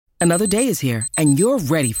Another day is here, and you're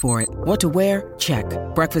ready for it. What to wear? Check.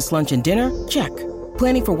 Breakfast, lunch, and dinner? Check.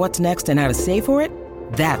 Planning for what's next and how to save for it?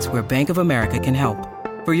 That's where Bank of America can help.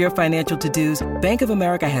 For your financial to-dos, Bank of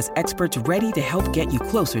America has experts ready to help get you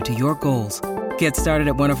closer to your goals. Get started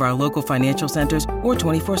at one of our local financial centers or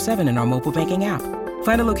 24/7 in our mobile banking app.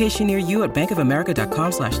 Find a location near you at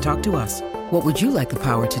bankofamerica.com/talktous. What would you like the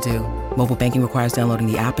power to do? Mobile banking requires downloading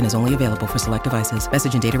the app and is only available for select devices.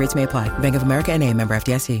 Message and data rates may apply. Bank of America N.A., member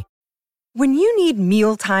FDIC. When you need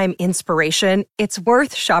mealtime inspiration, it's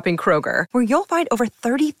worth shopping Kroger, where you'll find over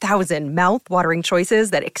 30,000 mouth-watering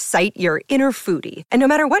choices that excite your inner foodie. And no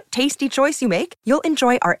matter what tasty choice you make, you'll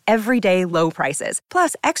enjoy our everyday low prices,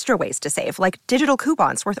 plus extra ways to save, like digital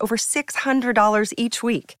coupons worth over $600 each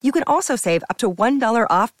week. You can also save up to $1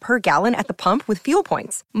 off per gallon at the pump with fuel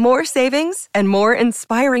points. More savings and more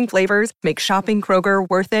inspiring flavors make shopping Kroger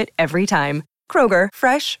worth it every time. Kroger,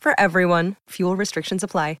 fresh for everyone. Fuel restrictions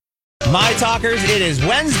apply. My talkers, it is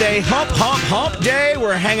Wednesday, hump day.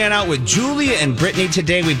 We're hanging out with Julia and Brittany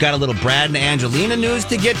today. We've got a little Brad and Angelina news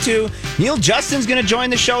to get to. Neil Justin's going to join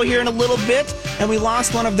the show here in a little bit. And we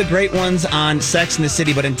lost one of the great ones on Sex and the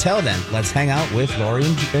City. But until then, let's hang out with Lori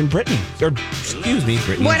and Brittany. Or, excuse me,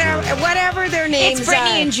 Brittany. Whatever their names It's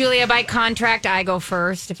Brittany are. and Julia. By contract, I go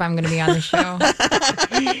first if I'm going to be on the show.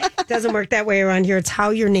 It doesn't work that way around here. It's how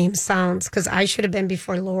your name sounds, because I should have been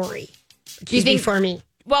before Lori. She's before me.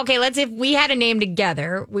 Well, okay, if we had a name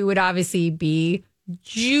together, we would obviously be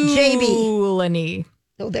JB.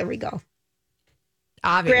 Oh, there we go.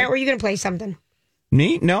 Obviously. Grant, were you going to play something?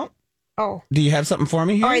 Me? No. Oh. Do you have something for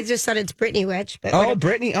me here? Oh, I just said it's Brittany Witch. But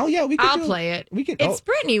Brittany. Oh, yeah, we could I'll play it. It's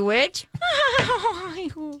Brittany Witch.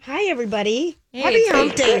 Hi, everybody. Hey, Happy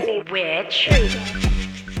hump day. Brittany Witch.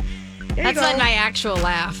 That's not my actual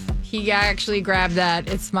laugh. He actually grabbed that.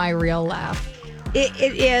 It's my real laugh. It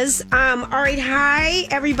is. All right. Hi,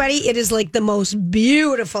 everybody. It is like the most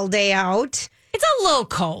beautiful day out. It's a little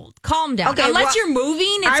cold. Calm down. Okay, Unless you're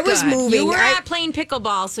moving, it's I was good. moving. You were at playing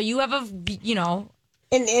pickleball, so you have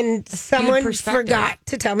And someone perspective. forgot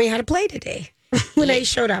to tell me how to play today. When I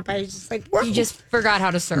showed up, I was just like, whoa. You just forgot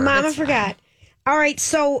how to serve. Mama It's forgot. All right.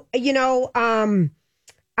 So, I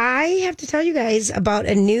have to tell you guys about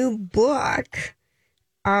a new book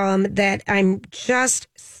that I'm just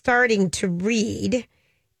starting to read.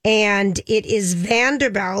 And it is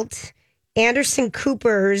Vanderbilt, Anderson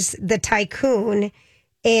Cooper's The Tycoon.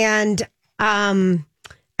 And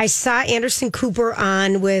I saw Anderson Cooper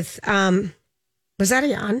on with, was that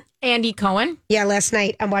on? Andy Cohen. Yeah, last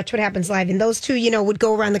night on Watch What Happens Live. And those two, would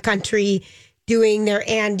go around the country doing their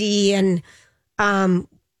Andy and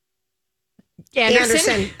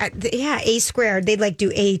Anderson. A squared. They'd like do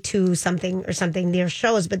A2 something or something, their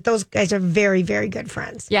shows. But those guys are very, very good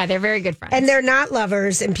friends. Yeah, they're very good friends. And they're not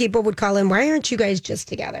lovers. And people would call in, why aren't you guys just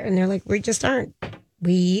together? And they're like, we just aren't.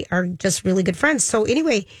 We are just really good friends. So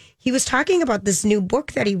anyway, he was talking about this new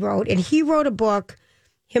book that he wrote. And he wrote a book.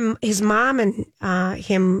 His mom and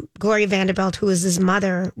Gloria Vanderbilt, who is his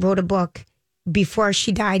mother, wrote a book before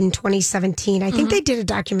she died in 2017. I think they did a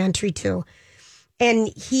documentary too. And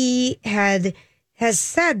he has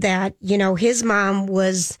said that, his mom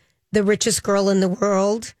was the richest girl in the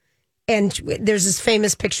world. And there's this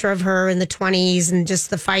famous picture of her in the 20s and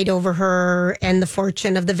just the fight over her and the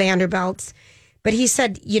fortune of the Vanderbilts. But he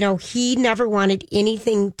said, he never wanted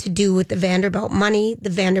anything to do with the Vanderbilt money,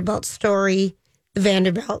 the Vanderbilt story, the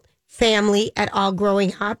Vanderbilt family at all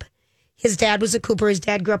growing up. His dad was a Cooper. His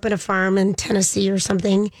dad grew up in a farm in Tennessee or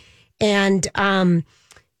something. And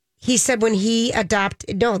he said when they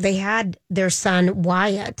had their son,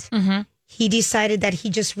 Wyatt. Mm-hmm. He decided that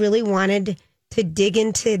he just really wanted to dig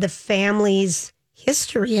into the family's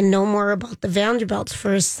history and know more about the Vanderbilts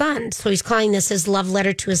for his son. So he's calling this his love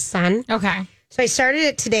letter to his son. Okay. So I started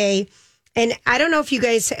it today. And I don't know if you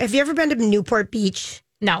guys, have you ever been to Newport Beach?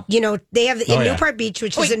 No. They have Newport Beach,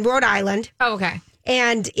 which is in Rhode Island. Oh, okay.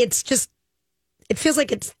 And it's just, it feels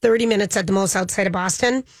like it's 30 minutes at the most outside of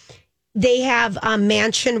Boston. They have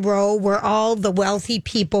Mansion Row where all the wealthy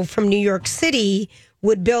people from New York City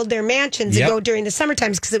would build their mansions and go during the summer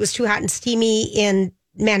times because it was too hot and steamy in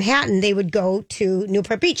Manhattan. They would go to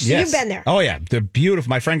Newport Beach. So you've been there. Oh, yeah. They're beautiful.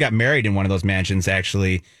 My friend got married in one of those mansions,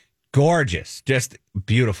 actually. Gorgeous. Just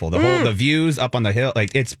beautiful. The views up on the hill.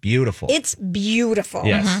 Like, it's beautiful. It's beautiful.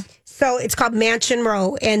 Yes. Mm-hmm. So it's called Mansion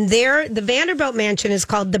Row. And the Vanderbilt mansion is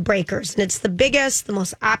called the Breakers. And it's the biggest, the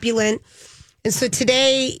most opulent. And so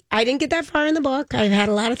today, I didn't get that far in the book. I've had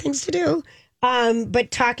a lot of things to do.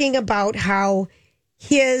 But talking about how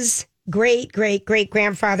his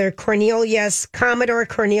great-great-great-grandfather, Commodore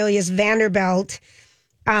Cornelius Vanderbilt,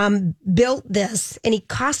 built this. And he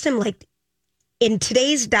cost him like in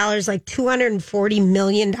today's dollars, like $240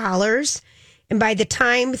 million. And by the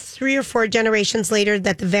time 3 or 4 generations later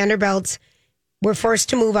that the Vanderbilts were forced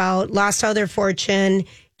to move out, lost all their fortune,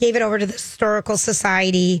 gave it over to the Historical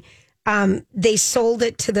Society, they sold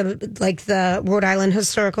it to the Rhode Island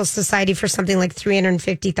Historical Society for something like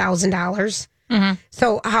 $350,000. Mm-hmm.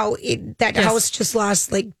 So house just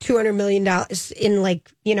lost like $200 million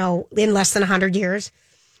in less than 100 years.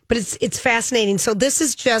 But it's fascinating. So this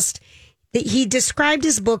is just, he described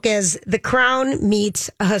his book as The Crown Meets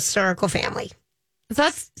a Historical Family.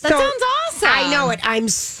 That sounds awesome. I know it. I'm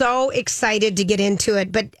so excited to get into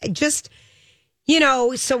it. But just,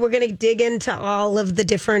 so we're going to dig into all of the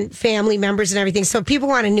different family members and everything. So if people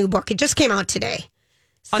want a new book, it just came out today.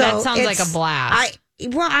 Oh, that sounds like a blast.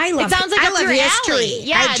 I love it. Sounds like I love history. Alley.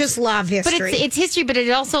 Yeah, I just love history. But it's history, but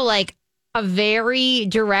it's also like a very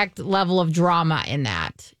direct level of drama in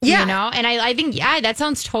that. Yeah. And I think, that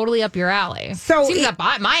sounds totally up your alley. So seems up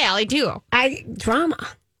my alley too. Drama.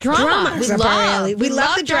 We love our alley. We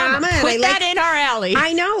love the drama. Put that in our alley.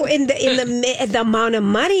 I know. In the amount of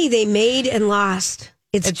money they made and lost,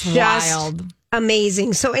 it's just wild,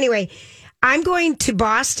 amazing. So anyway, I'm going to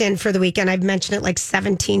Boston for the weekend. I've mentioned it like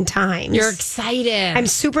 17 times. You're excited. I'm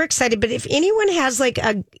super excited. But if anyone has I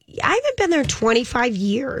haven't been there in 25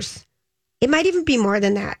 years. It might even be more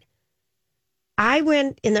than that. I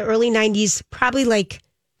went in the early 90s, probably like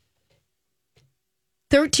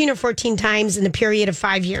 13 or 14 times in the period of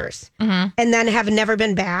 5 years, and then have never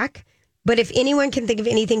been back. But if anyone can think of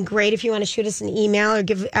anything great, if you want to shoot us an email or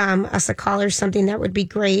give us a call or something, that would be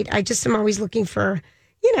great. I just am always looking for,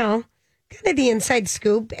 kind of the inside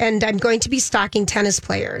scoop. And I'm going to be stalking tennis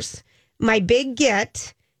players. My big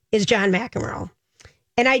get is John McEnroe.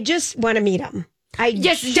 And I just want to meet him.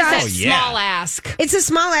 Small ask. It's a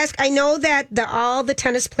small ask. I know that all the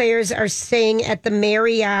tennis players are staying at the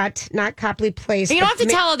Marriott, not Copley Place. You don't have to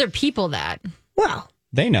tell other people that. Well,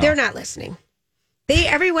 they know. They're not listening.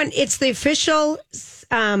 It's the official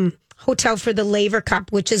hotel for the Laver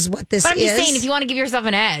Cup, which is what this is. But I'm just saying, if you want to give yourself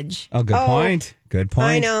an edge. Oh, good point. Good point.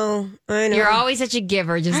 I know. You're always such a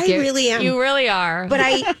giver. Really am. You really are. But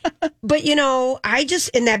I just,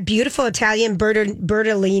 in that beautiful Italian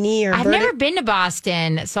Bertolini. I've never been to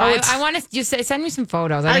Boston, so I want to just send me some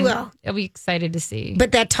photos. I will. I'll be excited to see.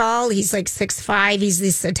 But that tall, he's like 6'5". He's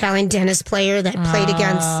this Italian tennis player that played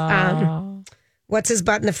against, what's his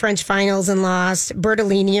butt in the French finals and lost,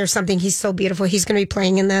 Bertolini or something. He's so beautiful. He's going to be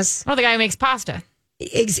playing in this. Oh, the guy who makes pasta.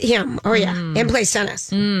 Him. Oh, yeah. And plays tennis.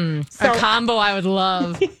 So, a combo I would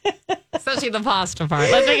love. Especially the pasta part.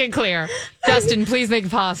 Let's make it clear. Justin, please make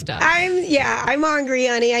pasta. I'm hungry,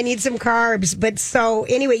 honey. I need some carbs. But so,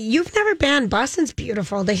 anyway, you've never been. Boston's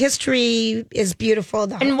beautiful. The history is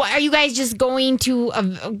beautiful. And are you guys just going to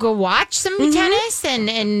go watch some tennis?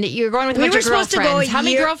 And you're going with a bunch of girlfriends. How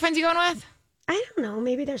many girlfriends are you going with? I don't know.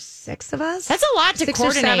 Maybe there's 6 of us. That's a lot to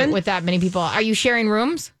coordinate with that many people. Are you sharing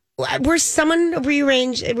rooms? We're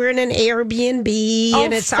rearranged. We're in an Airbnb,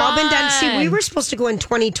 and it's all been done. See, we were supposed to go in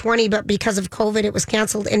 2020, but because of COVID, it was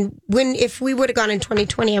canceled. And if we would have gone in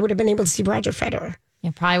 2020, I would have been able to see Roger Federer.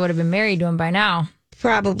 You probably would have been married to him by now.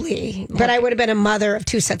 Probably, but I would have been a mother of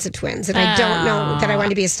 2 sets of twins, and I don't know that I want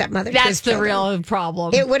to be a stepmother. That's the real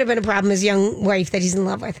problem. It would have been a problem, his young wife that he's in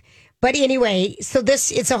love with. But anyway, so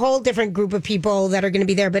it's a whole different group of people that are going to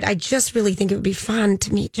be there. But I just really think it would be fun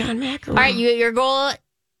to meet John McEnroe. All right, your goal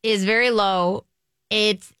is very low.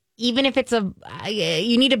 It's even if it's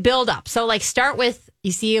you need to build up. So like start with,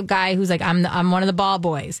 you see a guy who's like, I'm one of the ball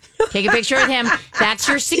boys. Take a picture with him. That's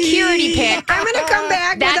your security pick. I'm going to come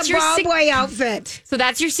back with a ball boy outfit. So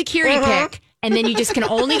that's your security pick. And then you just can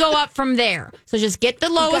only go up from there. So just get the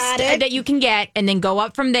lowest that you can get and then go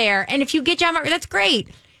up from there. And if you get John, that's great.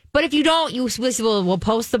 But if you don't, we'll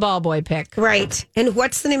post the ball boy pick. Right. And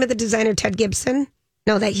what's the name of the designer? Ted Gibson?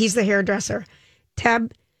 No, he's the hairdresser.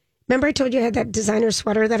 Ted. Remember I told you I had that designer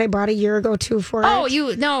sweater that I bought a year ago too for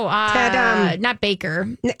Ted, not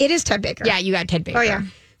Baker. It is Ted Baker. Yeah, you got Ted Baker. Oh, yeah.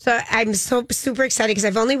 So I'm so super excited because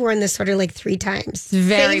I've only worn this sweater like 3 times.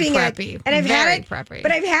 Very preppy. And I've had it, preppy.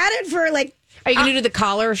 But I've had it for like... Are you going to do the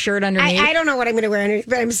collar shirt underneath? I don't know what I'm going to wear underneath,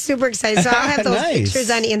 but I'm super excited. So I'll have those pictures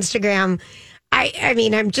on Instagram. I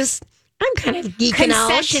mean, I'm kind of geeking out.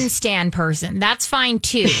 Concession stand person. That's fine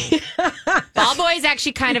too. Ball boy is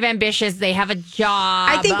actually kind of ambitious. They have a job.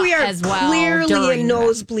 I think we are as well clearly in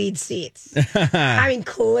nosebleed seats. I mean,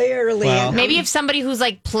 clearly. Well, maybe if somebody who's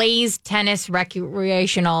like plays tennis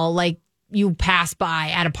recreational, like you pass by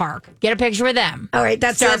at a park, get a picture with them. All right,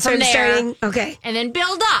 that's start from there. Okay, and then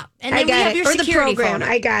build up. And I then we got have it. your Or the security program.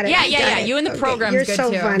 photo. I got it. Yeah, I got it. You and the Okay, program's You're good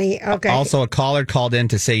so too. funny. Okay. Also, a caller called in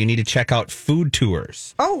to say you need to check out food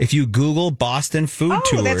tours. Oh. If you Google Boston food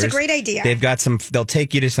tours. That's a great idea. They've got they'll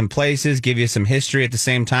take you to some places, give you some history at the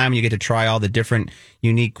same time. You get to try all the different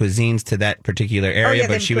unique cuisines to that particular area. they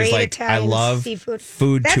But have she was great like, Italian I love seafood.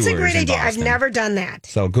 food That's tours. a great in idea. I've Boston. never done that.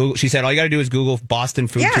 So Google, she said, all you got to do is Google Boston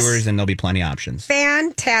food Yes. tours and there'll be plenty of options.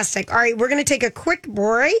 Fantastic. All right, we're going to take a quick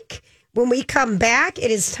break. When we come back,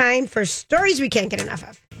 it is time for stories we can't get enough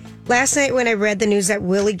of. Last night when I read the news that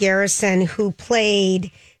Willie Garrison, who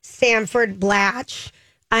played Sanford Blatch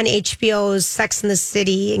on HBO's Sex and the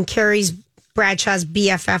City and Carrie Bradshaw's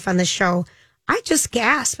BFF on the show, I just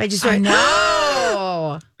gasped. I just went,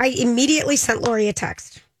 No. I immediately sent Lori a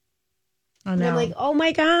text. Oh, And I'm no. like, oh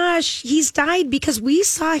my gosh, he's died, because we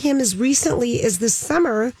saw him as recently as this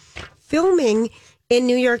summer filming in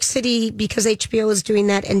New York City because HBO is doing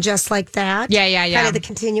that, and Just Like That. Yeah. Kind of the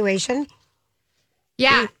continuation.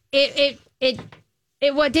 Yeah. It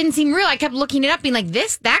what didn't seem real. I kept looking it up, being like,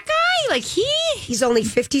 that guy? Like, He's only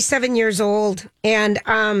 57 years old. And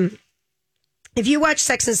if you watch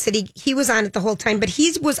Sex and the City, he was on it the whole time, but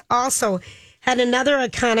he was also had another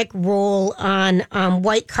iconic role on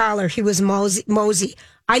White Collar. He was Mosey.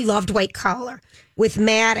 I loved White Collar with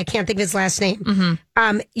Matt. I can't think of his last name.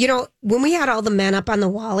 When we had all the men up on the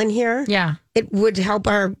wall in here, Yeah. it would help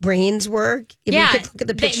our brains work. If Yeah, we could look at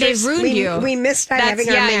the they pictures. ruined you. We missed out That's- having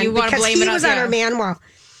our yeah, man you wanna because blame he it on- was on yeah. our man wall.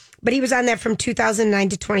 But he was on that from 2009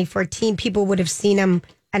 to 2014. People would have seen him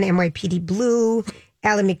on NYPD Blue,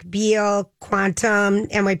 Ally McBeal, Quantum,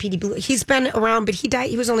 NYPD Blue. He's been around, but he died.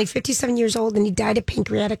 He was only 57 years old, and he died of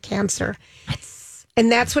pancreatic cancer. And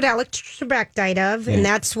that's what Alex Trebek died of, and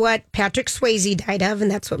that's what Patrick Swayze died of, and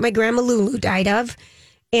that's what my grandma Lulu died of.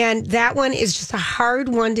 And that one is just a hard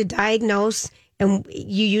one to diagnose, and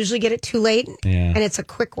you usually get it too late, and it's a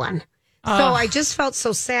quick one. So I just felt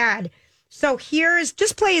so sad. So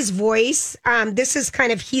just play his voice. This is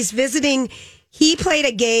kind of, he's visiting. He played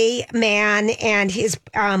a gay man, and his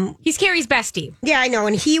He's Carrie's bestie. yeah, I know,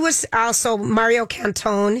 and he was also Mario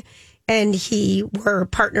Cantone, and he were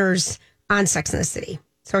partners on Sex and the City.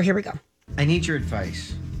 So here we go. I need your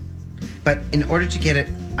advice. But in order to get it,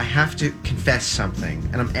 I have to confess something,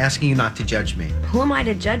 and I'm asking you not to judge me. Who am I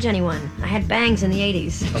to judge anyone? I had bangs in the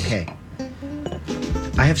 80s. Okay.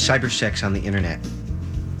 I have cyber sex on the internet.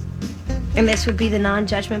 And this would be the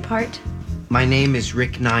non-judgment part? My name is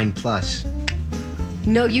Rick9Plus.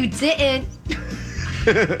 No, you didn't.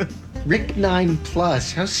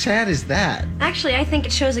 Rick9Plus? How sad is that? Actually, I think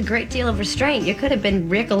it shows a great deal of restraint. You could have been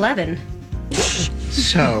Rick 11.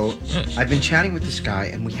 So, I've been chatting with this guy,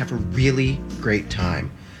 and we have a really great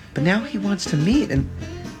time. But now he wants to meet, and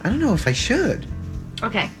I don't know if I should.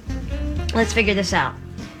 Okay, let's figure this out.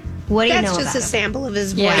 What do you know That's just about a him? sample of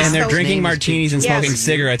his voice. Yeah. And they're So- drinking name is martinis and Yes. smoking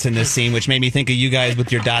cigarettes in this scene, which made me think of you guys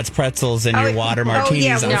with your Dots pretzels and your water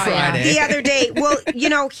martinis on well, Friday. The other day. Well,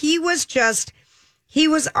 he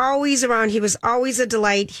was always around. He was always a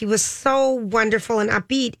delight. He was so wonderful and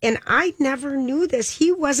upbeat. And I never knew this.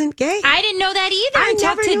 He wasn't gay. I didn't know that either I until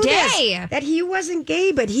never knew today. this, that he wasn't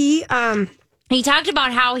gay, but he He talked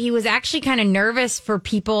about how he was actually kind of nervous for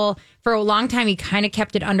people for a long time. He kind of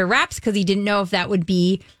kept it under wraps because he didn't know if that would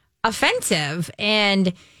be offensive.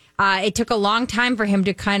 And it took a long time for him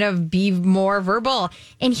to kind of be more verbal.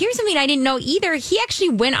 And here's something I didn't know either. He actually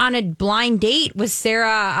went on a blind date with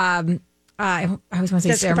Sarah. I always want to say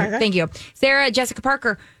Jessica Sarah. Parker? Thank you. Sarah Jessica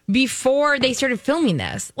Parker before they started filming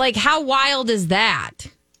this. Like, how wild is that?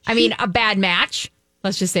 I mean, a bad match.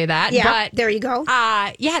 Let's just say that. yeah, But there you go.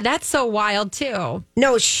 yeah, that's so wild too.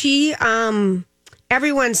 No, she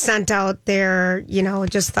everyone sent out their,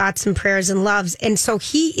 just thoughts and prayers and loves. And so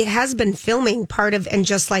he has been filming part of And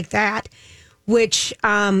Just Like That, which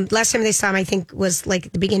last time they saw him, I think, was like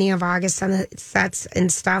at the beginning of August on the sets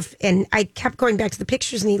and stuff. And I kept going back to the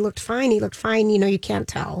pictures, and he looked fine. He looked fine. You can't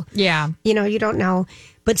tell. Yeah. You don't know.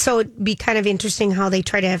 But so it'd be kind of interesting how they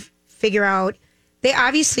try to figure out. They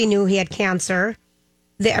obviously knew he had cancer.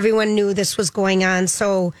 Everyone knew this was going on.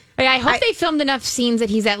 So I hope they filmed enough scenes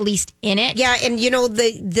that he's at least in it. yeah, and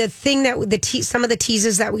the thing that some of the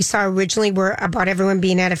teases that we saw originally were about everyone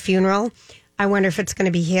being at a funeral. I wonder if it's going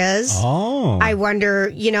to be his. Oh. I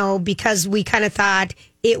wonder, because we kind of thought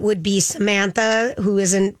it would be Samantha, who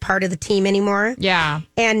isn't part of the team anymore. Yeah.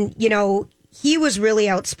 And, he was really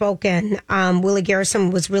outspoken. Willie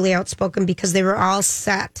Garrison was really outspoken because they were all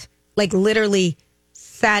set, like literally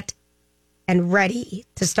set and ready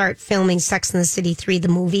to start filming Sex and the City 3, the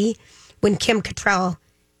movie, when Kim Cattrall,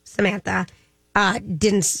 Samantha,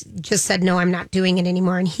 just said, no, I'm not doing it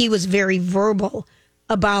anymore. And he was very verbal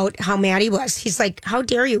about how mad he was. He's like, how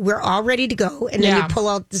dare you? We're all ready to go. And then Yeah. you pull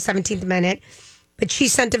out the 17th minute. But she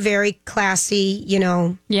sent a very classy,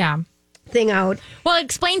 Yeah. thing out. Well, it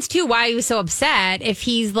explains too why he was so upset. If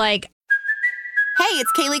he's like, Hey,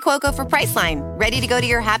 it's Kaylee Cuoco for Priceline. Ready to go to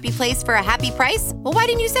your happy place for a happy price? Well, why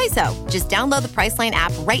didn't you say so? Just download the Priceline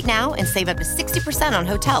app right now and save up to 60% on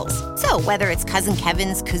hotels. So whether it's Cousin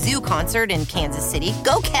Kevin's Kazoo concert in Kansas City,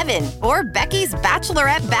 go Kevin, or Becky's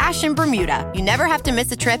Bachelorette Bash in Bermuda, you never have to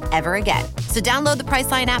miss a trip ever again. So download the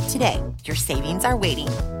Priceline app today. Your savings are waiting.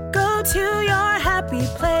 Go to your happy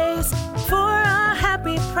place for a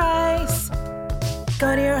happy price.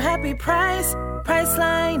 Go to your happy price,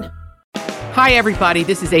 Priceline. Hi, everybody.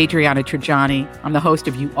 This is Adriana Trajani. I'm the host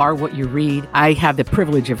of You Are What You Read. I have the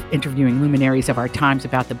privilege of interviewing luminaries of our times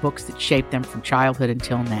about the books that shaped them from childhood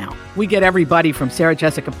until now. We get everybody from Sarah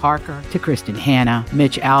Jessica Parker to Kristen Hanna,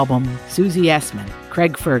 Mitch Albom, Susie Essman,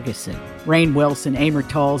 Craig Ferguson, Rainn Wilson, Amor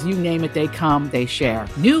Tolls, you name it, they come, they share.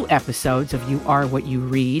 New episodes of You Are What You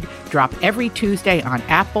Read drop every Tuesday on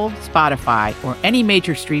Apple, Spotify, or any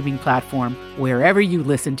major streaming platform wherever you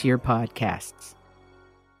listen to your podcasts.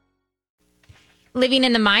 living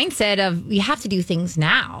in the mindset of you have to do things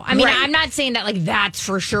now. I mean, Right. I'm not saying that like that's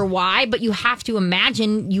for sure why, but you have to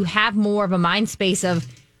imagine you have more of a mind space of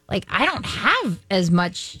like, I don't have as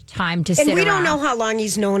much time to sit And we around. don't know how long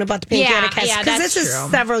he's known about the Pancreatic Yeah, because that's this is true.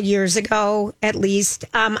 several years ago, at least.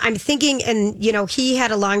 I'm thinking, and he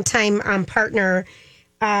had a longtime partner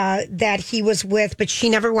that he was with, but she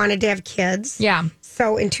never wanted to have kids. Yeah.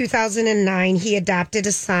 So in 2009, he adopted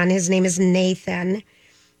a son. His name is Nathan.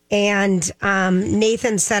 And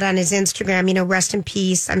Nathan said on his Instagram, rest in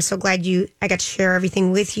peace. I'm so glad I got to share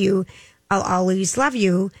everything with you. I'll always love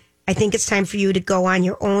you. I think it's time for you to go on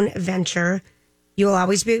your own adventure. You will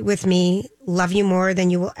always be with me. Love you more than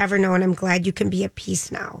you will ever know. And I'm glad you can be at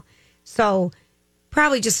peace now. So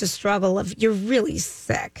probably just a struggle of you're really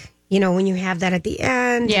sick, when you have that at the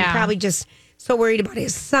end. Yeah. And probably just so worried about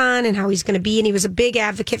his son and how he's going to be. And he was a big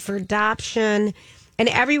advocate for adoption. And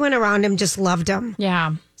everyone around him just loved him.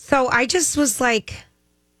 Yeah. So I just was like,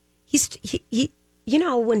 he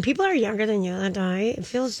when people are younger than you that die, it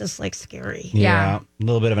feels just like scary. Yeah. A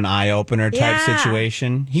little bit of an eye-opener type Yeah.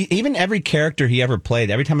 situation. Even every character he ever played,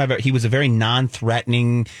 every time he was a very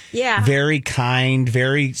non-threatening, very kind,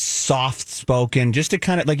 very soft-spoken, just a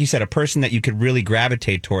kind of, like you said, a person that you could really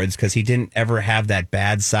gravitate towards because he didn't ever have that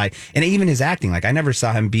bad side. And even his acting, like I never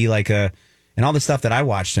saw him be like and all the stuff that I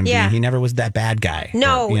watched him Yeah. be, he never was that bad guy.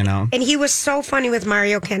 No, And he was so funny with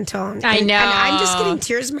Mario Cantone. I know. And I'm just getting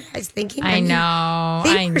tears in my eyes thinking. I know.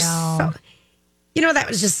 I know. That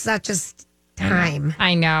was just such a time.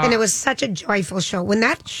 I know. And it was such a joyful show. When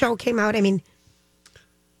that show came out,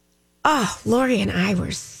 Lori and I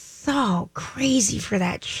were so crazy for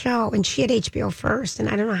that show. And she had HBO first. And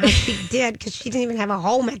I don't know how she did because she didn't even have a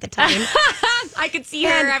home at the time. I could see her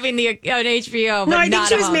And- having an HBO. But No, I think not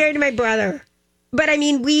she a was home. married to my brother. But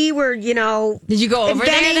we were, Did you go over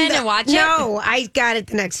there inventing then and watch it? No, I got it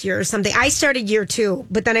the next year or something. I started year 2,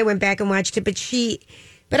 but then I went back and watched it.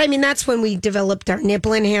 But that's when we developed our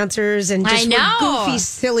nipple enhancers and just I know. were goofy,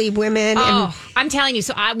 silly women. Oh, I'm telling you.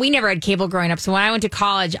 So we never had cable growing up. So when I went to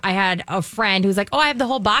college, I had a friend who was like, "Oh, I have the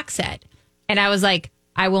whole box set," and I was like,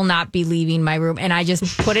 "I will not be leaving my room." And I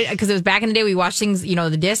just put it because it was back in the day. We watched things,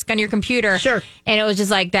 the disc on your computer, Sure. And it was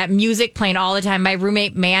just like that music playing all the time. My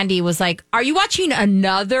roommate Mandy was like, "Are you watching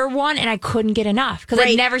another one?" And I couldn't get enough because I'd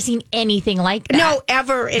Right. never seen anything like that. No,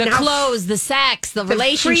 ever. The And how clothes, the sex, the the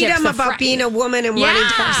relationships, freedom the about being a woman and wanting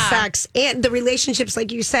to have Yeah. sex and the relationships,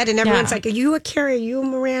 like you said. And everyone's Yeah. like, are you a Carrie? Are you a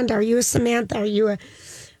Miranda? Are you a Samantha? Are you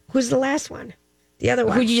who's the last one? The other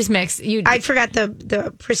one. Who'd you just mix? I forgot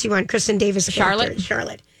the prissy one, Kristen Davis. Charlotte?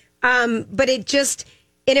 Charlotte. But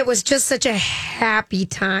it was just such a happy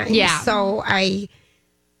time. Yeah. So I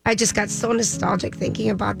just got so nostalgic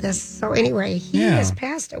thinking about this. So anyway, he Yeah. has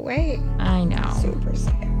passed away. I know. Super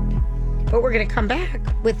sad. But we're going to come back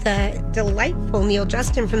with the delightful Neil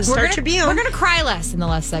Justin from the Star Tribune. We're gonna cry less in the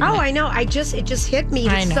last segment. Oh, I know. It just hit me.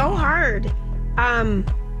 I It's know. so hard.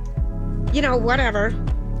 Whatever.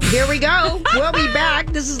 Here we go. We'll be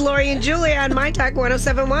back. This is Lori and Julia on My Talk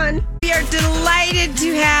 1071. We are delighted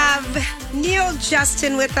to have Neil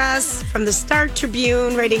Justin with us from the Star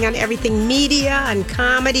Tribune, writing on everything media and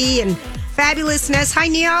comedy and fabulousness. Hi,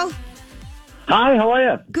 Neil. Hi, how are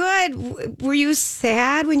you? Good. Were you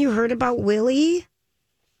sad when you heard about Willie?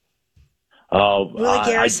 Oh, Willie I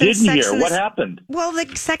Garrison, didn't Sex hear. and the- What happened? Well, the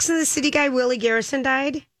Sex and the City guy, Willie Garrison,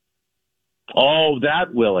 died. Oh,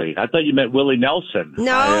 that Willie. I thought you meant Willie Nelson.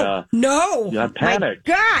 No. I panicked.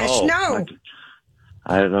 My gosh, Oh, no.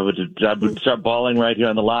 I would start bawling right here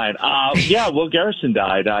on the line. Yeah, Will Garrison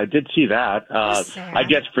died. I did see that. I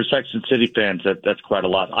guess for Sex and the City fans, that's quite a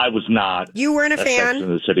lot. I was not. You weren't a fan? Sex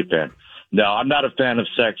and the City fan. No, I'm not a fan of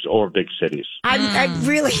sex or big cities. I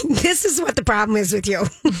really, this is what the problem is with you.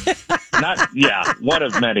 One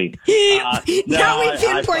of many. Now we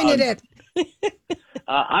pinpointed it.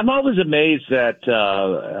 I'm always amazed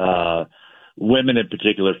that women in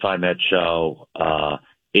particular find that show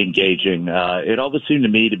engaging. It always seemed to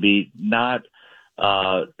me to be not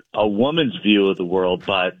a woman's view of the world,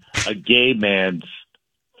 but a gay man's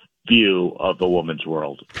view of the woman's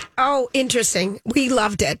world. Oh, interesting. We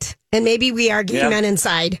loved it. And maybe we are gay men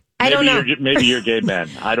inside. I don't know. Maybe you're gay men.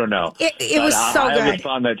 I don't know. It was so good. I always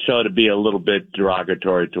found that show to be a little bit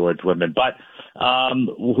derogatory towards women. But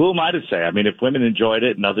who am I to say? I mean, if women enjoyed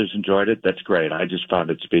it and others enjoyed it, that's great. I just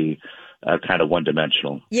found it to be kind of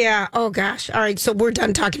one-dimensional. Yeah. Oh, gosh. All right. So we're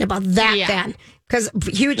done talking about that then. Because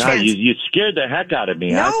huge fans. You scared the heck out of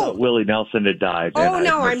me. No. I thought Willie Nelson had died. Oh,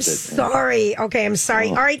 no. I'm sorry. Okay, I'm sorry.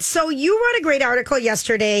 All right. So you wrote a great article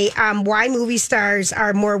yesterday, why movie stars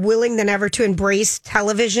are more willing than ever to embrace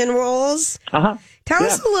television roles. Uh-huh. Tell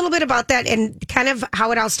us a little bit about that and kind of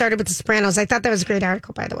how it all started with The Sopranos. I thought that was a great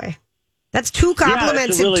article, by the way. That's 2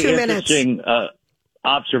 compliments it's a really in 2 minutes. Interesting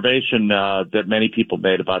observation that many people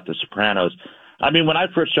made about The Sopranos. I mean, when I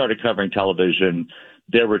first started covering television,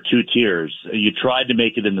 there were 2 tiers. You tried to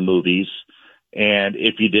make it in the movies, and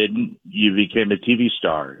if you didn't, you became a TV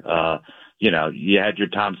star. You had your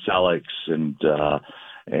Tom Sellecks and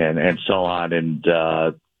so on, and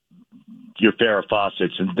your Farrah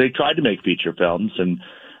Fawcett's, and they tried to make feature films, and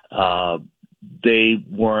they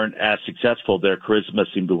weren't as successful. Their charisma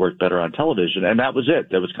seemed to work better on television, and that was it.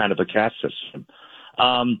 There was kind of a caste system.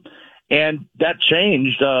 And that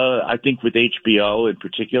changed, I think, with HBO in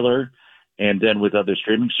particular, and then with other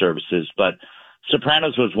streaming services. But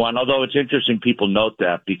Sopranos was one, although it's interesting people note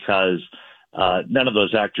that because none of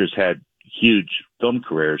those actors had huge film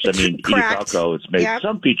careers. I mean, Edie Falco has made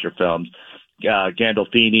some feature films.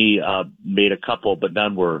 Gandolfini made a couple, but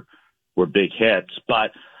none were big hits.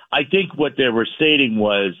 But I think what they were stating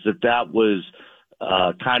was that was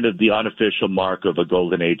kind of the unofficial mark of a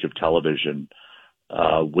golden age of television,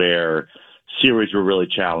 where series were really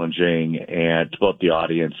challenging and to both the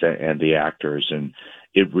audience and the actors, and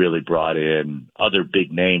it really brought in other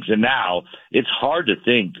big names. And now it's hard to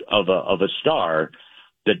think of a star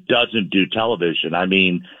that doesn't do television. I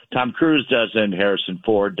mean, Tom Cruise doesn't, Harrison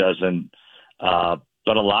Ford doesn't,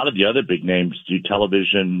 but a lot of the other big names do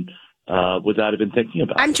television without even thinking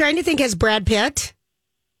about it. I'm trying to think, has Brad Pitt?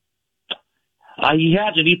 He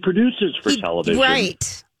hasn't. He produces for television.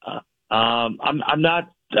 Right. I'm not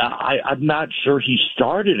sure he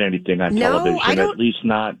started anything on television, at least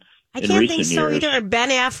not in recent years. I can't think so either. Ben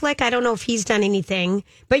Affleck, I don't know if he's done anything.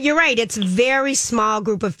 But you're right, it's a very small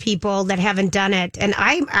group of people that haven't done it. And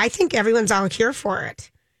I think everyone's all here for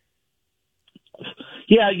it.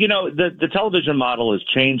 Yeah, the television model has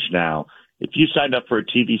changed now. If you signed up for a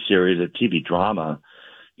TV series, a TV drama,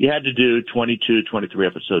 you had to do 22, 23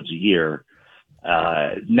 episodes a year.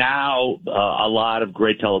 Now, a lot of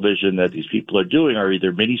great television that these people are doing are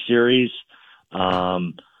either miniseries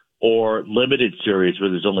or limited series where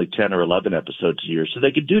there's only 10 or 11 episodes a year. So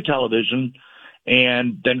they could do television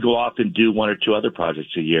and then go off and do 1 or 2 other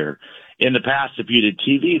projects a year. In the past, if you did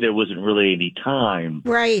TV, there wasn't really any time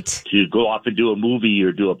to go off and do a movie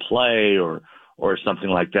or do a play or something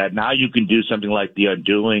like that. Now you can do something like The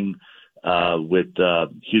Undoing with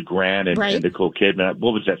Hugh Grant and Nicole Kidman.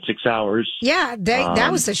 What was that, 6 hours? Yeah,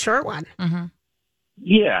 that was a short one. Mm-hmm.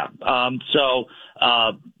 Yeah. So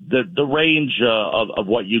the range of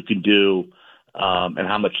what you can do and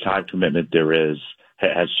how much time commitment there is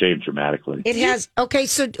has changed dramatically. It has. Okay,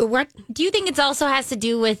 so what? Do you think it also has to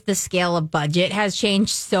do with the scale of budget has changed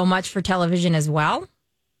so much for television as well?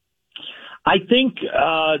 I think,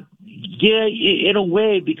 in a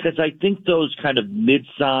way, because I think those kind of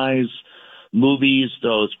mid-size movies,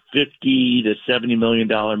 those $50 to $70 million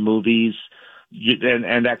movies,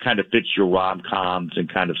 and that kind of fits your rom-coms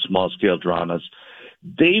and kind of small-scale dramas,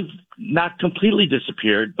 they've not completely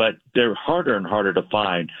disappeared, but they're harder and harder to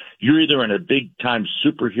find. You're either in a big-time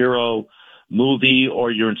superhero movie or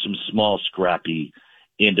you're in some small, scrappy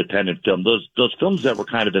independent film. Those films that were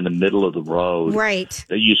kind of in the middle of the road, right?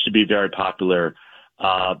 That used to be very popular.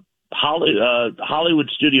 Hollywood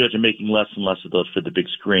studios are making less and less of those for the big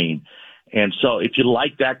screen, and so if you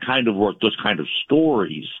like that kind of work, those kind of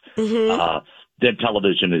stories, then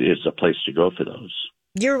television is a place to go for those.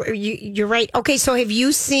 You're right. Okay, so have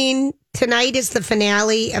you seen, tonight is the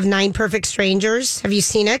finale of 9 Perfect Strangers? Have you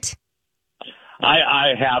seen it?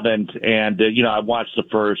 I haven't, and I watched the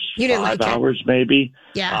first You didn't 5 like it. hours, maybe.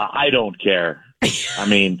 Yeah. I don't care. I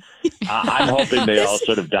mean, I'm hoping they all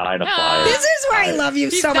sort of die in a fire. This is why I love you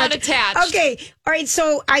He's so not much. attached. Okay, all right.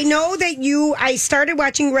 So I know that I started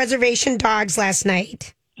watching Reservation Dogs last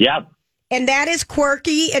night, Yeah. and that is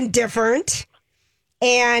quirky and different,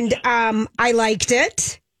 and I liked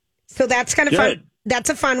it. So that's kind of fun. Good. That's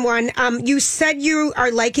a fun one. You said you are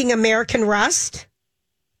liking American Rust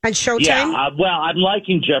on Showtime. Yeah, well, I'm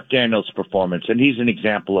liking Jeff Daniels' performance, and he's an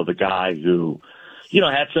example of a guy who,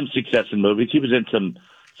 had some success in movies. He was in some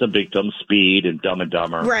big films, Speed and Dumb and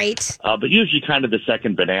Dumber. Right. But usually kind of the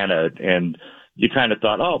second banana, and you kind of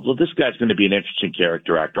thought, oh, well, this guy's going to be an interesting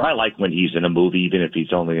character actor. I like when he's in a movie, even if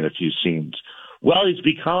he's only in a few scenes. Well, he's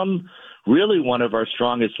become really one of our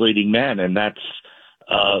strongest leading men, and that's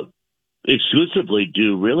exclusively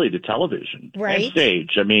due really to television Right. and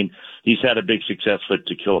stage. I mean, he's had a big success with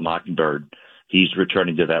To Kill a Mockingbird. He's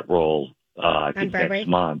returning to that role, I think, Broadway? next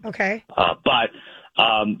month. Okay. But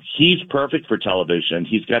he's perfect for television.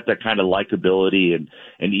 He's got that kind of likability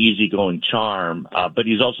and easygoing charm, but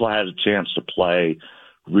he's also had a chance to play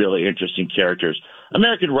really interesting characters.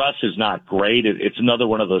 American Rust is not great. It's another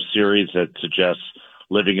one of those series that suggests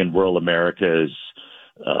living in rural America is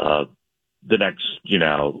the next,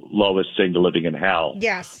 lowest thing to living in hell.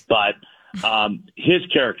 Yes. But his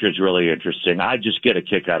character is really interesting. I just get a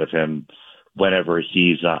kick out of him whenever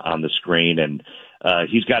he's on the screen, and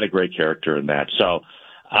he's got a great character in that. So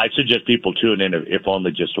I suggest people tune in, if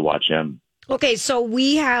only just to watch him. Okay, so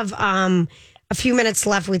we have a few minutes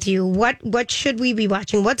left with you. What should we be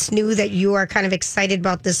watching? What's new that you are kind of excited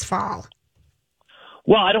about this fall?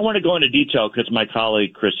 Well, I don't want to go into detail because my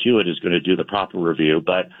colleague Chris Hewitt is going to do the proper review,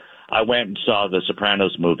 but I went and saw the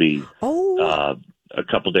Sopranos movie a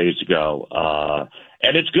couple days ago,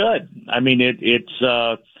 and it's good. I mean, it's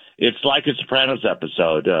like a Sopranos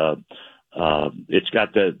episode. It's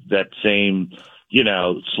got that same,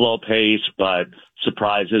 slow pace, but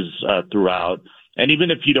surprises throughout. And even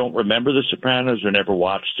if you don't remember the Sopranos or never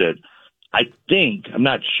watched it, I'm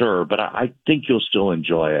not sure, but I think you'll still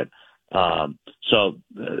enjoy it. So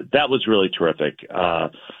that was really terrific.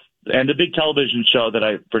 And the big television show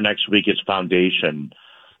for next week is Foundation,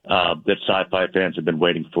 that sci-fi fans have been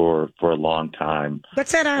waiting for a long time.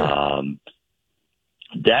 What's that on?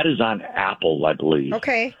 That is on Apple, I believe.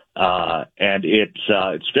 Okay. And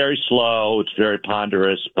it's very slow, it's very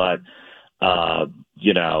ponderous, but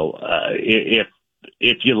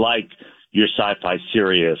if you like your sci-fi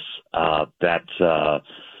serious, that's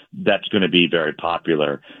going to be very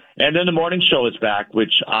popular. And then the morning show is back,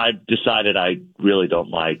 which I've decided I really don't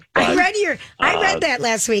like. But, I read that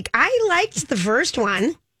last week. I liked the first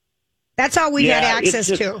one. That's all we had access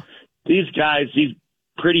to. These guys, these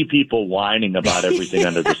pretty people whining about everything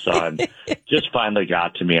under the sun, just finally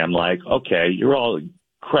got to me. I'm like, okay, you're all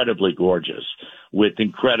incredibly gorgeous with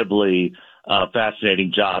incredibly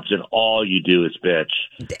fascinating jobs, and all you do is bitch.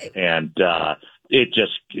 And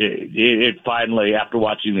it finally, after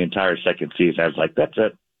watching the entire second season, I was like, that's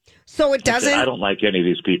it. So it doesn't? I don't like any of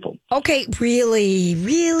these people. Okay,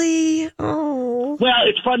 really? Oh. Well,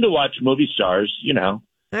 it's fun to watch movie stars, All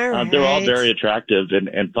right. They're all very attractive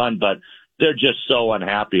and fun, but they're just so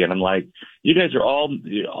unhappy. And I'm like, you guys are all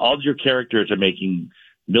your characters are making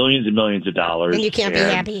millions and millions of dollars. And you can't be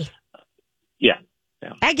happy. Yeah.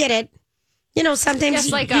 I get it. Sometimes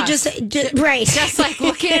Just like you us. just right. Just like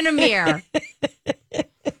looking in a mirror.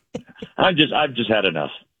 I've just had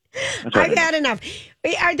enough. I've had enough.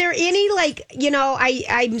 Are there any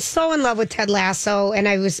I'm so in love with Ted Lasso, and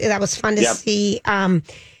that was fun to see.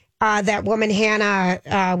 That woman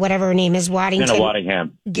Hannah, whatever her name is, Waddington. Hannah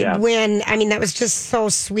Waddingham. Yeah. Win. I mean, that was just so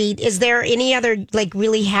sweet. Is there any other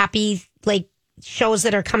really happy shows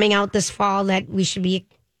that are coming out this fall that we should be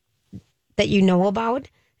that you know about?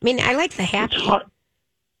 I mean, I like the happy.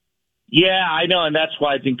 Yeah, I know, and that's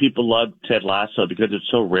why I think people love Ted Lasso, because it's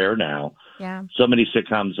so rare now. Yeah. So many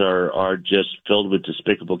sitcoms are just filled with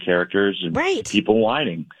despicable characters and people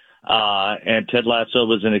whining. And Ted Lasso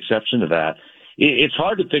was an exception to that. It's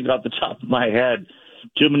hard to think off the top of my head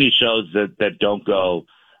too many shows that don't go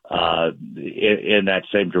in that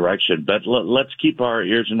same direction. But let's keep our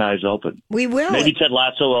ears and eyes open. We will. Maybe Ted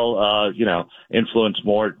Lasso will, influence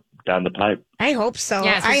more down the pipe. I hope so.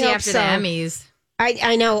 Yeah, I hope after so. the Emmys.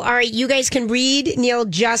 I know. All right, you guys can read Neil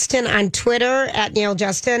Justin on Twitter at Neil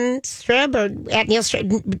Justin Strib or at Neil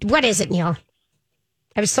Strib. What is it, Neil?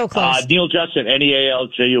 I was so close. Neil Justin,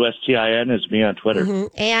 NEALJUSTIN is me on Twitter.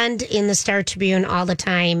 Mm-hmm. And in the Star Tribune all the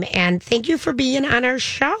time. And thank you for being on our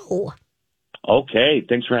show. Okay.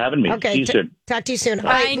 Thanks for having me. Okay. See you soon. Talk to you soon. All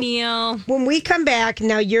Bye, right, Neil. when we come back,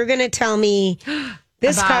 now you're going to tell me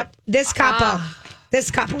this couple.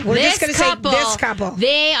 We're just going to say this couple.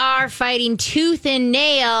 They are fighting tooth and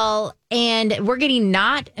nail, and we're getting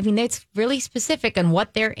it's really specific on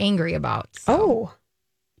what they're angry about. Oh,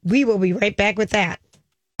 we will be right back with that.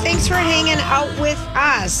 Thanks for hanging out with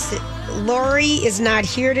us. Lori is not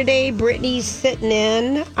here today. Brittany's sitting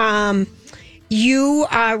in. You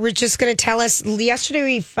were just going to tell us, yesterday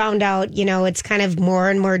we found out, it's kind of more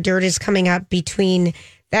and more dirt is coming up between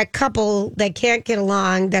that couple that can't get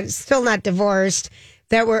along, that's still not divorced,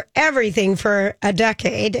 that were everything for a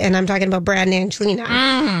decade. And I'm talking about Brad and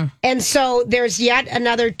Angelina. And so there's yet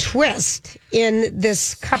another twist in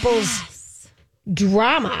this couple's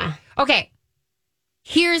drama. Okay,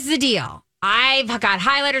 here's the deal. I've got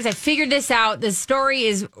highlighters. I figured this out. The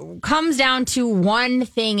story comes down to one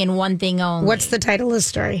thing and one thing only. What's the title of the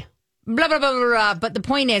story? Blah, blah, blah, blah, blah. But the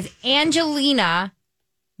point is, Angelina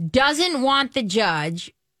doesn't want the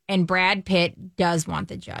judge, and Brad Pitt does want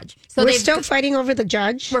the judge. So we're still fighting over the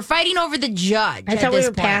judge? We're fighting over the judge. I thought we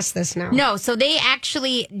were past this now. No, so they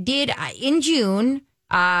actually did, in June,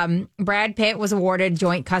 Brad Pitt was awarded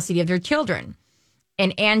joint custody of their children.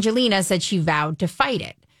 And Angelina said she vowed to fight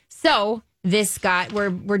it. So this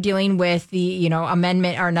we're dealing with the,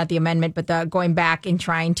 amendment, or not the amendment, but the going back and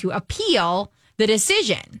trying to appeal the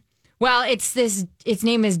decision. Well, its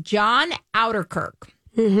name is John Ouderkirk.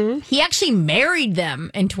 Mm-hmm. He actually married them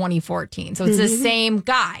in 2014. So it's the same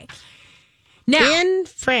guy. Now, in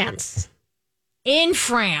France.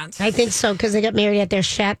 I think so, because they got married at their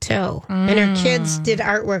chateau. And her kids did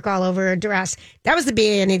artwork all over her dress. That was the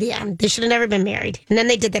beginning of the end. They should have never been married. And then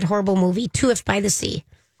they did that horrible movie, Two If by the Sea.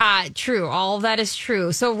 True. All of that is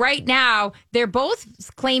true. So right now, they're both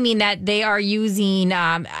claiming that they are using,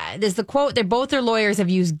 there's the quote, their lawyers have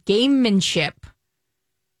used gamemanship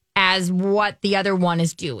as what the other one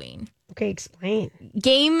is doing. Okay, explain.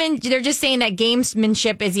 They're just saying that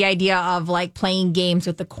gamesmanship is the idea of like playing games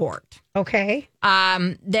with the court. Okay.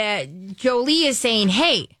 That Jolie is saying,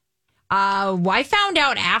 hey, I found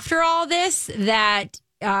out after all this that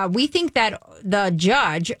we think that the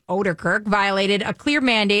judge, Ouderkirk, violated a clear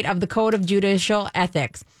mandate of the Code of Judicial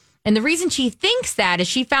Ethics. And the reason she thinks that is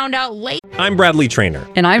she found out late. I'm Bradley Trainer.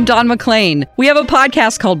 And I'm Don McClain. We have a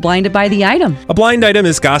podcast called Blinded by the Item. A blind item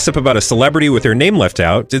is gossip about a celebrity with their name left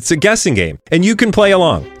out. It's a guessing game, and you can play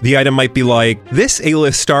along. The item might be like, this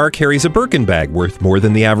A-list star carries a Birkin bag worth more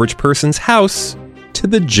than the average person's house to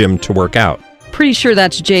the gym to work out. Pretty sure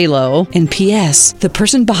that's J-Lo. And P.S. the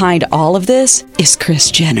person behind all of this is Kris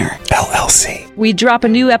Jenner, LLC. We drop a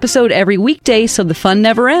new episode every weekday so the fun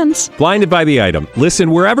never ends. Blinded by the Item.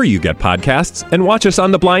 Listen wherever you get podcasts and watch us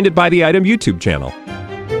on the Blinded by the Item YouTube channel.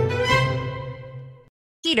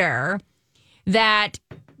 Peter, that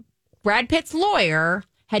Brad Pitt's lawyer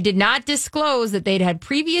did not disclose that they'd had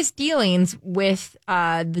previous dealings with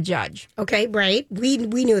the judge. Okay, right. We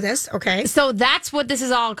knew this. Okay. So that's what this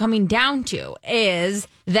is all coming down to, is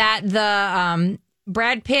that the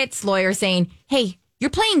Brad Pitt's lawyer saying, hey, you're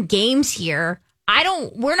playing games here.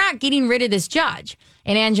 We're not getting rid of this judge.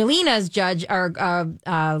 And Angelina's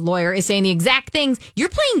lawyer is saying the exact things. You're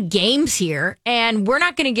playing games here, and we're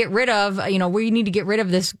not going to get rid of, we need to get rid of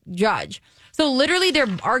this judge. So literally they're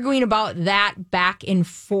arguing about that back and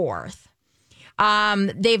forth. We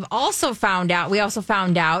also found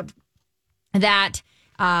out that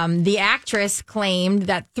the actress claimed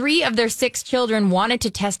that 3 of their 6 children wanted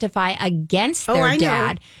to testify against their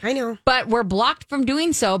dad. I know. But were blocked from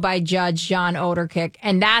doing so by Judge John Ouderkirk.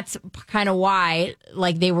 And that's kind of why,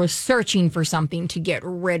 they were searching for something to get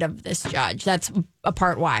rid of this judge. That's a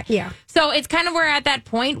part why. Yeah. So it's kind of we're at that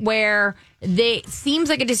point where seems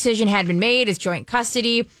like a decision had been made. It's joint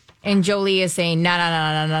custody. And Jolie is saying,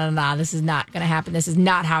 no, this is not going to happen. This is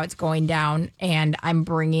not how it's going down. And I'm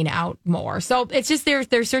bringing out more. So it's just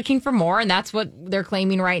they're searching for more. And that's what they're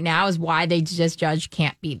claiming right now is why this judge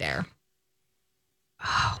can't be there.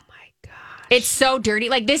 Oh, my God. It's so dirty.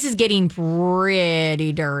 This is getting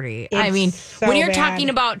pretty dirty. So when you're bad. talking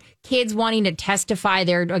about kids wanting to testify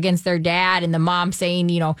against their dad and the mom saying,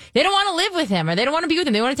 they don't want to live with him or they don't want to be with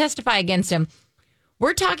him. They want to testify against him.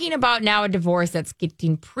 We're talking about now a divorce that's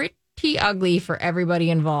getting pretty ugly for everybody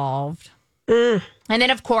involved. And then,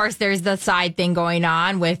 of course, there's the side thing going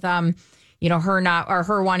on with, her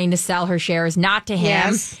wanting to sell her shares not to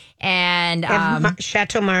him. Yes. And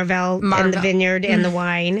Chateau Marvel and the vineyard and the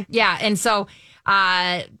wine. Yeah. And so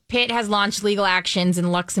Pitt has launched legal actions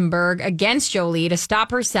in Luxembourg against Jolie to stop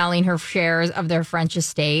her selling her shares of their French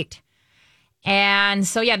estate. And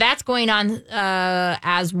so, that's going on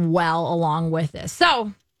as well along with this.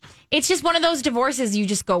 So It's just one of those divorces you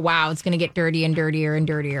just go, wow, it's going to get dirty and dirtier and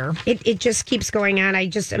dirtier. It just keeps going on.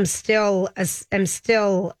 I'm still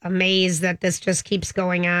amazed that this just keeps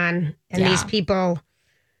going on. And these people,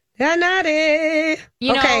 they're naughty.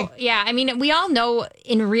 You know, yeah. I mean, we all know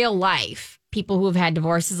in real life people who have had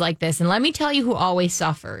divorces like this. And let me tell you who always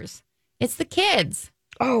suffers. It's the kids.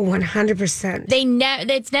 Oh, 100%.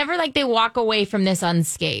 It's never like they walk away from this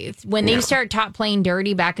unscathed. When they start playing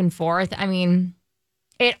dirty back and forth, I mean,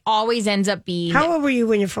 it always ends up being... How old were you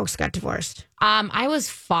when your folks got divorced? I was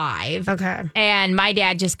 5. Okay. And my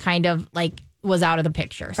dad just kind of like was out of the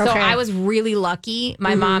picture. So Okay. I was really lucky.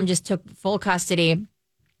 My mom just took full custody,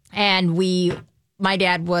 and my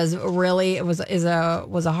dad was really was a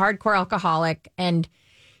hardcore alcoholic, and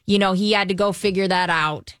you know, he had to go figure that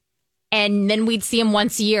out. And then we'd see him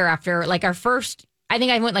once a year after like our first, I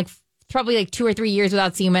think I went like probably like 2 or 3 years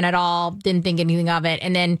without seeing him at all. Didn't think anything of it.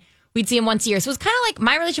 And then we'd see him once a year. So it was kind of like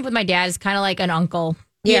my relationship with my dad is kind of like an uncle,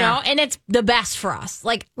 you know, and it's the best for us,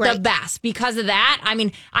 like the best because of that. I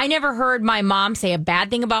mean, I never heard my mom say a bad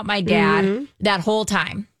thing about my dad that whole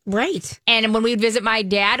time. Right. And when we'd visit my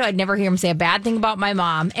dad, I'd never hear him say a bad thing about my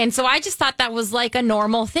mom. And so I just thought that was like a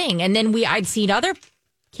normal thing. And then I'd seen other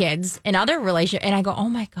kids in other relationships, and I go, oh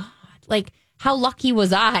my God. Like, how lucky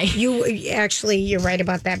was I? You're right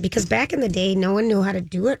about that, because back in the day, no one knew how to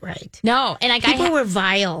do it right. No, and like people were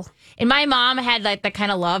vile. And my mom had like the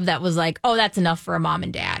kind of love that was like, oh, that's enough for a mom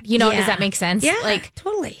and dad. You know, does that make sense? Yeah, like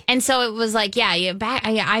totally. And so it was like, the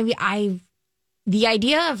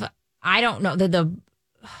idea of, I don't know,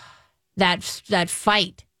 that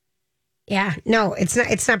fight. Yeah, no,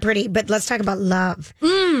 it's not pretty. But let's talk about love,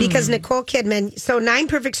 because Nicole Kidman. So 9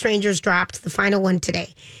 Perfect Strangers dropped the final one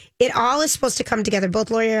today. It all is supposed to come together.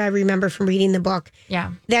 Both Lori and I remember from reading the book,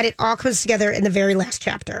 that it all comes together in the very last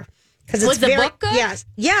chapter. Was the book good?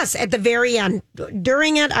 Yes. At the very end,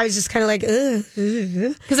 during it, I was just kind of like, ugh.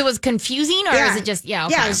 Because it was confusing, or is it just Yeah,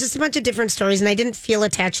 it was just a bunch of different stories, and I didn't feel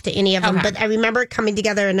attached to any of them. But I remember it coming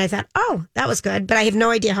together, and I thought, oh, that was good. But I have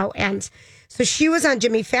no idea how it ends. So she was on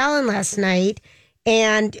Jimmy Fallon last night,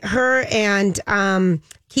 and her and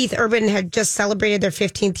Keith Urban had just celebrated their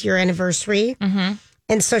 15th year anniversary. Mm-hmm.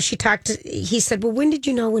 And so he said, well, when did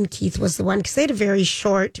you know when Keith was the one? Because they had a very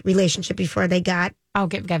short relationship before they got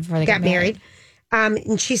married.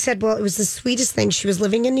 And she said, well, it was the sweetest thing. She was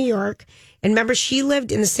living in New York. And remember, she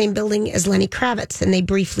lived in the same building as Lenny Kravitz, and they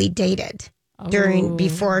briefly dated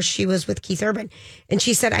before she was with Keith Urban. And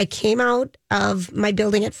she said, I came out of my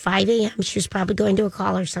building at 5 a.m. She was probably going to a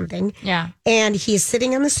call or something. Yeah. And he is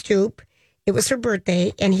sitting on the stoop. It was her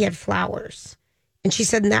birthday, and he had flowers. And she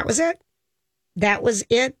said, and that was it. That was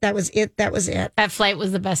it. That was it. That was it. That flight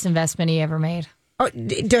was the best investment he ever made. Oh,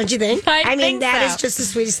 don't you think? I mean, that is just the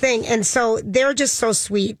sweetest thing. And so they're just so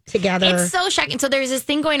sweet together. It's so shocking. So there's this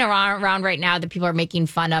thing going around right now that people are making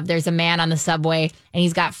fun of. There's a man on the subway, and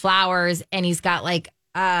he's got flowers, and he's got like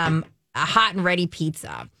a hot and ready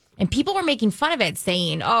pizza. And people were making fun of it,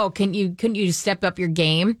 saying, oh, couldn't you step up your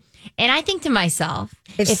game? And I think to myself,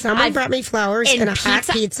 if someone brought me flowers and a hot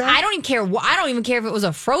pizza, I don't even care. I don't even care if it was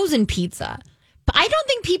a frozen pizza. But I don't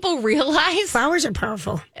think people realize flowers are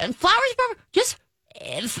powerful. Just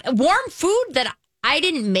warm food that I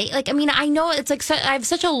didn't make. Like, I mean, I know it's like I have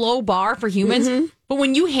such a low bar for humans, but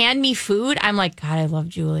when you hand me food, I'm like, God, I love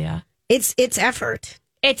Julia. It's effort.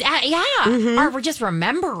 It's or we're just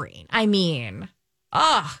remembering. I mean,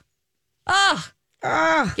 give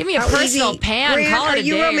me a personal pan. Grant, call it are a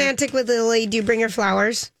you day. romantic with Lily? Do you bring her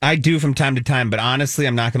flowers? I do from time to time, but honestly,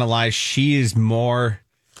 I'm not going to lie. She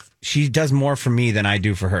does more for me than I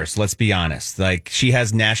do for her. So let's be honest. Like, she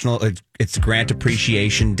has it's Grant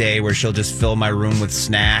Appreciation Day where she'll just fill my room with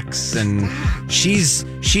snacks, and she's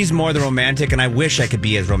more the romantic, and I wish I could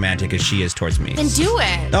be as romantic as she is towards me. Then do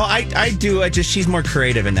it. No, I do. She's more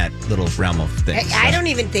creative in that little realm of things. I don't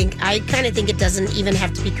even think, I kind of think it doesn't even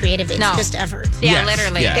have to be creative. It's just effort. Yeah,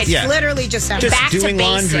 literally. Yes, it's literally just effort. Just back doing to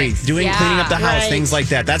laundry, basics. cleaning up the house, things like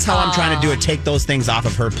that. That's how I'm trying to do it. Take those things off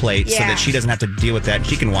of her plate so that she doesn't have to deal with that.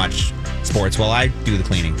 She can watch sports while I do the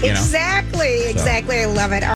cleaning. Exactly. I love it.